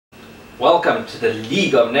Welcome to the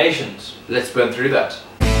League of Nations. Let's burn through that.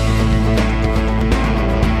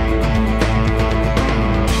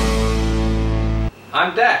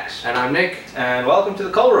 I'm Dax. And I'm Nick. And welcome to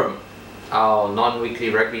the Coal Room. Our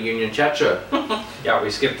non-weekly rugby union chat show. Yeah,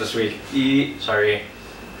 we skipped this week. Sorry.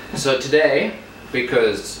 So today,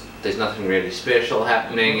 because there's nothing really special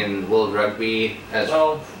happening in World Rugby as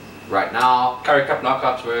Well, right now. Currie Cup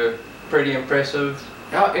knockouts were pretty impressive.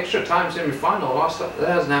 Our extra time semi-final last time, that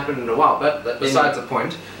hasn't happened in a while, but besides the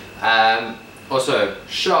point. Also,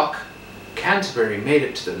 shock, Canterbury made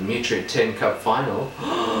it to the Metro 10 Cup final.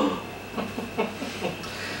 Oh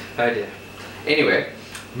dear. Anyway,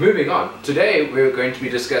 moving on. Today we're going to be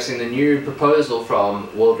discussing the new proposal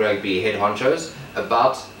from World Rugby head honchos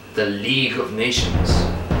about the League of Nations.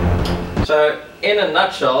 So, in a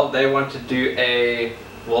nutshell, they want to do a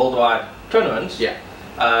worldwide tournament. Yeah.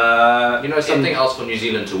 You know, something else for New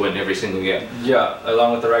Zealand to win every single year. Yeah,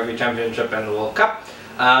 along with the Rugby Championship and the World Cup.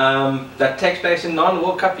 That takes place in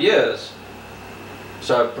non-World Cup years.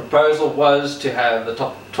 So proposal was to have the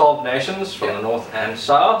top 12 nations from the north and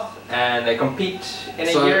south, and they compete in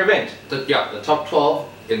a year event. The top 12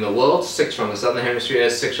 in the world, 6 from the southern hemisphere,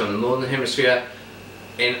 6 from the northern hemisphere.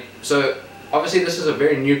 So obviously this is a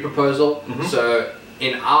very new proposal. So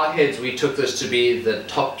in our heads we took this to be the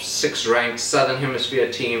top 6 ranked southern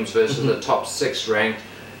hemisphere teams versus the top 6 ranked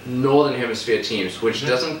northern hemisphere teams, which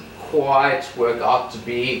doesn't quite work out to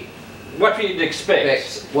be what you'd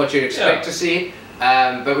expect. What you'd expect to see.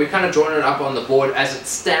 But we've kind of drawn it up on the board as it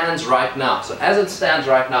stands right now. So as it stands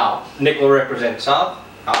right now, Nick will represent South.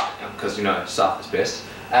 Because you know South is best.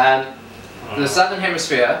 The southern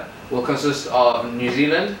hemisphere will consist of New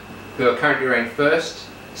Zealand, who are currently ranked first,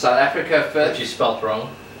 South Africa fifth. Which you spelt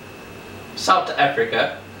wrong. South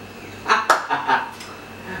Africa.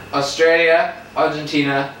 Australia,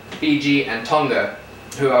 Argentina, Fiji, and Tonga,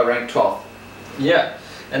 who are ranked 12th. Yeah,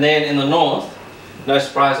 and then in the north, no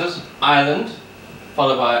surprises, Ireland,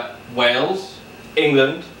 followed by Wales,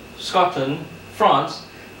 England, Scotland, France,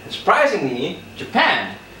 and surprisingly,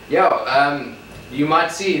 Japan. You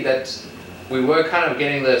might see that we were kind of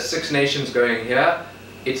getting the 6 nations going here.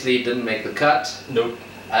 Italy didn't make the cut. Nope.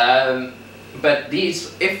 But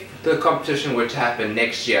these, if the competition were to happen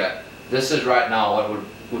next year, this is right now what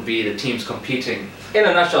would be the teams competing. In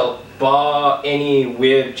a nutshell, bar any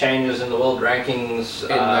weird changes in the world rankings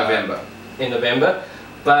in November.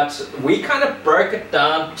 But we kind of broke it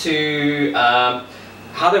down to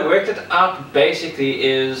how they worked it out. Basically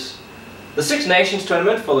is the 6 Nations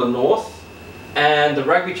tournament for the north and the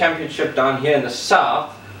Rugby Championship down here in the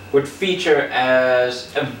south would feature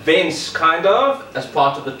as events kind of as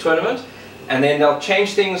part of the tournament, and then they'll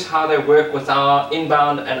change things how they work with our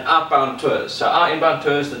inbound and outbound tours. So our inbound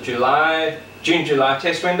tour is the June-July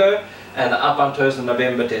test window, and the outbound tour is the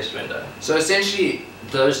November test window. So essentially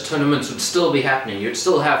those tournaments would still be happening. You'd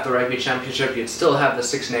still have the Rugby Championship, you'd still have the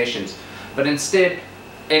 6 Nations, but instead,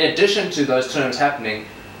 in addition to those tournaments happening,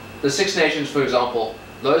 the 6 Nations, for example,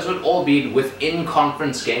 those would all be within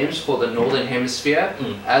conference games for the Northern Hemisphere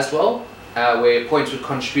as well, where points would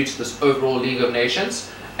contribute to this overall League of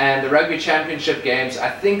Nations. And the Rugby Championship games,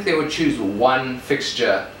 I think they would choose one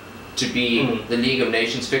fixture to be the League of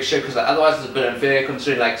Nations fixture, because otherwise it's a bit unfair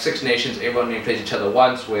considering like 6 Nations, everyone only plays each other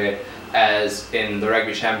once, whereas in the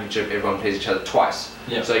Rugby Championship everyone plays each other twice.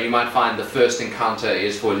 So you might find the first encounter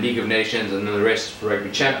is for League of Nations and then the rest for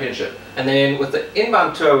Rugby Championship. And then with the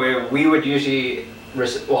inbound tour, where we would usually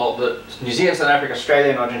the New Zealand, South Africa,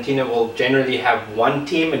 Australia and Argentina will generally have one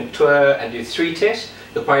team and tour and do 3 tests.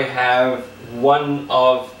 You'll probably have one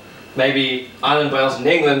of maybe Ireland, Wales and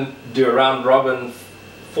England do a round robin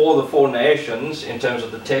for the 4 nations in terms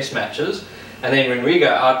of the test matches, and then when we go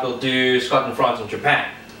out we'll do Scotland, France and Japan.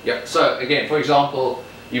 So again, for example,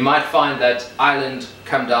 you might find that Ireland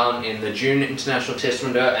come down in the June international test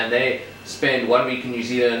window and they spend 1 week in New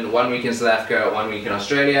Zealand, 1 week in South Africa, 1 week in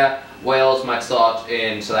Australia. Wales might start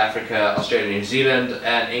in South Africa, Australia, New Zealand,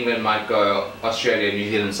 and England might go Australia, New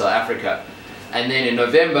Zealand, South Africa. And then in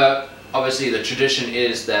November, obviously the tradition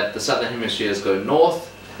is that the southern hemispheres go north.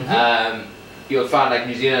 You'll find like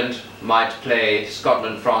New Zealand might play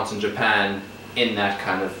Scotland, France and Japan in that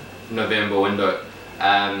kind of November window.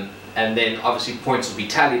 And then obviously points will be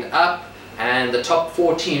tallied up, and the top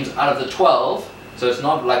 4 teams out of the 12, so it's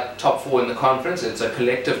not like top 4 in the conference, it's a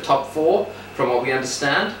collective top 4 from what we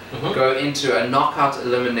understand, go into a knockout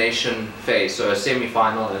elimination phase, so a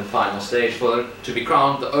semi-final and final stage for to be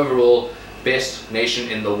crowned the overall best nation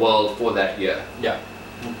in the world for that year.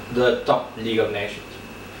 The top League of Nations.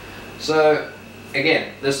 So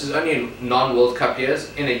again, this is only in non-World Cup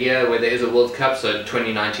years. In a year where there is a World Cup, so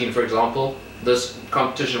 2019 for example, this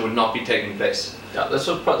competition would not be taking place. Yeah, this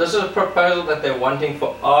is a proposal that they're wanting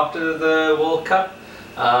for after the World Cup,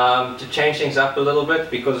 to change things up a little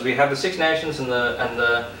bit, because we have the Six Nations and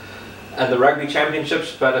the Rugby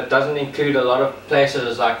Championships, but it doesn't include a lot of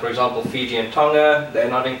places like, for example, Fiji and Tonga. They're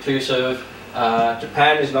not inclusive.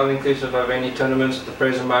 Japan is not inclusive of any tournaments at the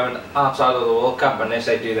present moment outside of the World Cup, unless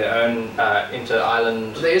they do their own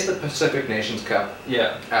inter-island. There is the Pacific Nations Cup,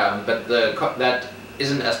 Yeah. but that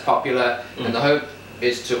isn't as popular, and the hope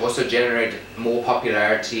is to also generate more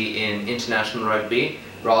popularity in international rugby,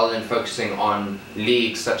 rather than focusing on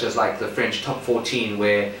leagues such as like the French top 14,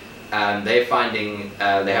 where they're finding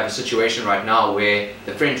they have a situation right now where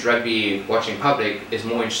the French rugby watching public is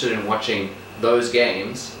more interested in watching those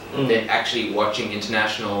games than actually watching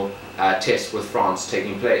international tests with France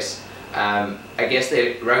taking place. I guess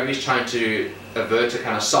rugby is trying to avert a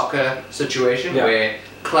kind of soccer situation where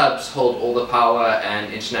clubs hold all the power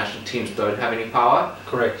and international teams don't have any power.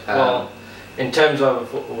 Correct. Well, in terms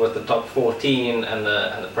of with the top 14 and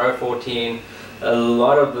the Pro 14, a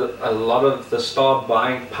lot of the star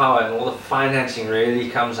buying power and all the financing really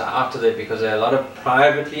comes out of it, because there are a lot of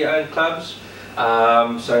privately owned clubs.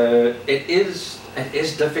 So it is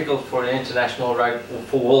difficult for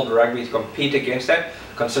world rugby to compete against that,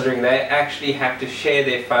 considering they actually have to share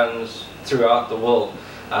their funds throughout the world.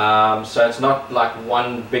 So it's not like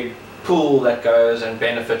one big pool that goes and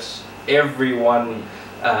benefits everyone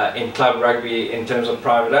in club rugby in terms of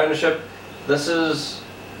private ownership. This is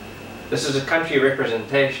a country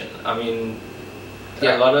representation. I mean,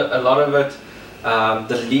 a lot of it,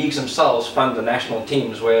 the leagues themselves fund the national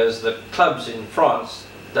teams, whereas the clubs in France,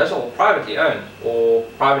 those are all privately owned, or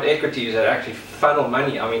private equities that actually funnel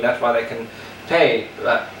money. I mean, that's why they can pay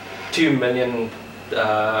 £2 million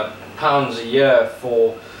pounds a year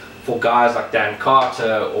for guys like Dan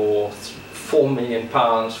Carter, or £4 million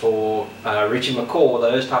for Richie McCaw,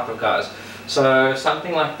 those type of guys. So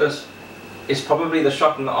something like this is probably the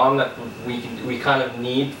shot in the arm that we kind of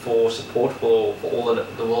need for support for all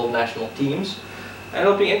the world national teams, and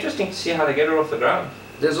it'll be interesting to see how they get it off the ground.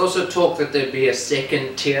 There's also talk that there'd be a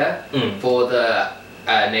second tier for the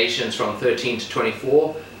nations from 13 to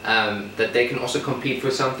 24, that they can also compete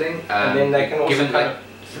for something. And then they can also given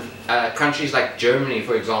countries like Germany,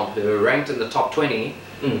 for example, who are ranked in the top 20,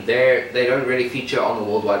 they don't really feature on the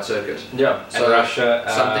worldwide circuit. Yeah, so and Russia,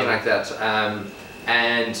 something like that.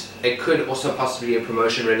 And it could also possibly be a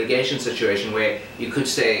promotion relegation situation where you could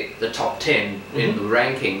say the top 10 in the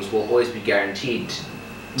rankings will always be guaranteed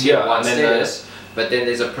tier 1 status, but then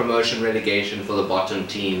there's a promotion relegation for the bottom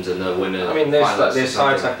teams and the winners. I mean, there's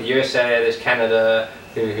sides like the USA, there's Canada,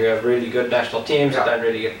 who have really good national teams that don't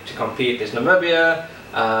really get to compete. There's Namibia.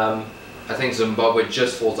 I think Zimbabwe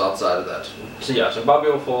just falls outside of that. So yeah,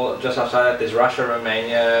 Zimbabwe will fall just outside that. There's Russia,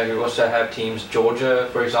 Romania, who also have teams. Georgia,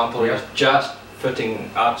 for example, who's just fitting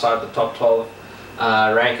outside the top 12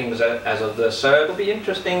 rankings as of this. So it'll be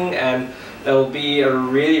interesting, and it'll be a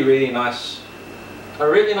really nice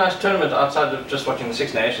tournament outside of just watching the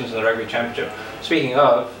Six Nations and the Rugby Championship. Speaking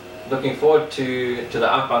of, looking forward to the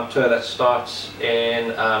outbound tour that starts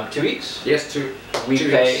in 2 weeks. Yes, we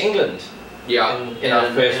play England. Yeah, in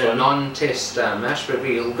our first a non-test match, but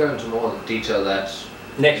we'll go into more detail that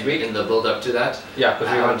next week in the build-up to that. Yeah,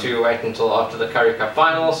 because we want to wait until after the Currie Cup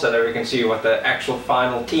final, so that we can see what the actual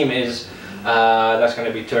final team is that's going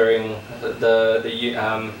to be touring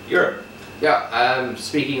Europe. Yeah,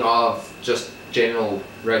 speaking of just general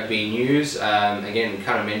rugby news, again, we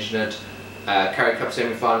kind of mentioned it. Currie Cup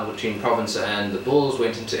semi-final between Province and the Bulls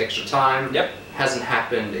went into extra time. Yep. Hasn't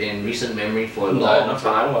happened in recent memory for a long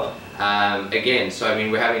time. Again, so I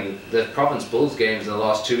mean, we're having the Province Bulls games in the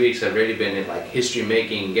last 2 weeks have really been like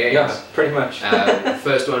history-making games. Yeah, pretty much.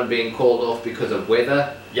 First one being called off because of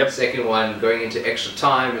weather. Yep. Second one going into extra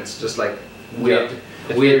time. It's just like weird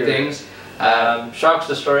things. Sharks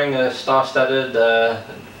destroying a star-studded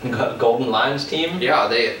Golden Lions team. Yeah,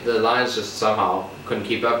 the Lions just somehow couldn't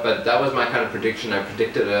keep up, but that was my kind of prediction. I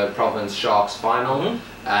predicted a Province Sharks final.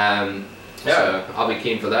 So I'll be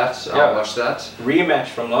keen for that. I'll watch that. Rematch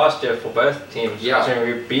from last year for both teams. Yeah. So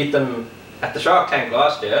we beat them at the Shark Tank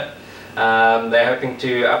last year. They're hoping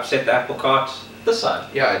to upset the apple cart this time.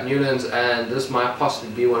 Yeah, at Newlands, and this might possibly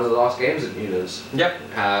be one of the last games at Newlands.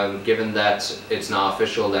 Yep. Given that it's now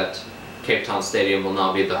official that Cape Town Stadium will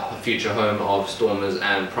now be the future home of Stormers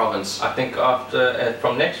and Province. I think after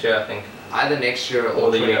from next year, I think. Either next year or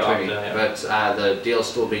the 2020, year after, but the deal's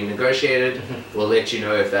still being negotiated. We'll let you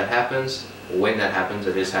know if that happens. When that happens,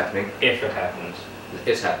 it is happening. If it happens.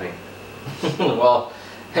 It's happening. Well,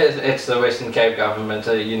 it's the Western Cape government,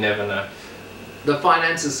 so you never know. the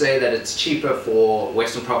finances say that it's cheaper for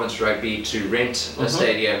Western Province Rugby to rent a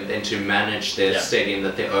stadium than to manage their stadium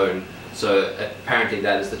that they own. So apparently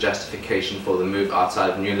that is the justification for the move outside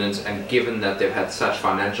of Newlands, and given that they've had such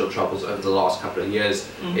financial troubles over the last couple of years,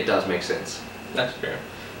 it does make sense. That's fair.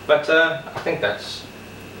 But I think that's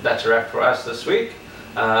a wrap for us this week.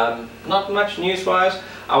 Not much news-wise.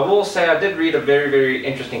 I will say I did read a very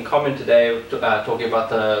interesting comment today talking about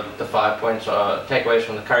the 5 points or takeaways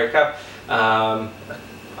from the Currie Cup. I'm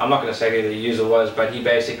not going to say who the user was, but he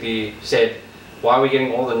basically said, why are we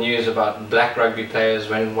getting all the news about black rugby players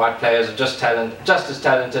when white players are just as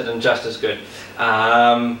talented and just as good?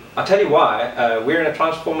 I'll tell you why. We're in a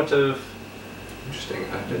transformative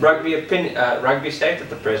rugby state at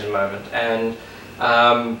the present moment, and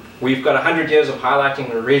we've got 100 years of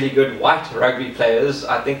highlighting really good white rugby players.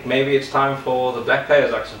 I think maybe it's time for the black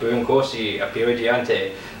players like Sabu Nkosi, Apio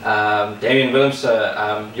Diante, Damien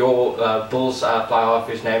Willemse, your Bulls fly half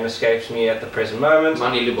whose name escapes me at the present moment.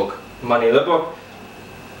 Mani Lubbock.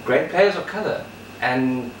 Great players of colour,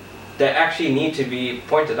 and they actually need to be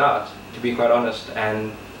pointed out, to be quite honest.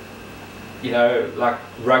 And you know, like,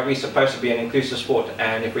 rugby is supposed to be an inclusive sport,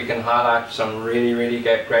 and if we can highlight some really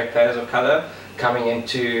great players of colour coming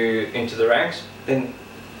into the ranks, then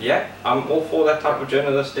yeah, I'm all for that type of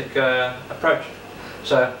journalistic approach.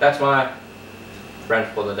 So that's my rant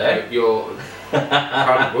for the day. Your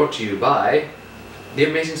proudly brought to you by The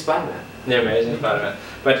Amazing Spider-Man. The Amazing Spider-Man.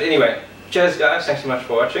 But anyway, cheers guys, thanks so much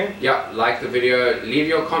for watching. Yeah, like the video, leave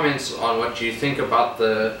your comments on what you think about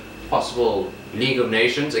the possible League of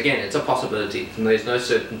Nations. Again, it's a possibility, and there's no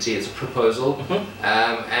certainty, it's a proposal.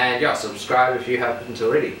 And yeah, subscribe if you haven't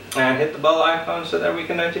already. And hit the bell icon so that we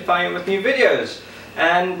can notify you with new videos.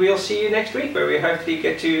 And we'll see you next week, where we hopefully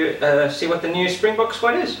get to see what the new Springbok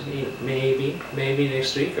squad is. Maybe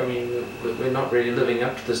next week. I mean, we're not really living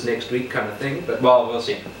up to this next week kind of thing, but... Well, we'll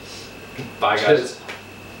see. Bye guys. Cheers.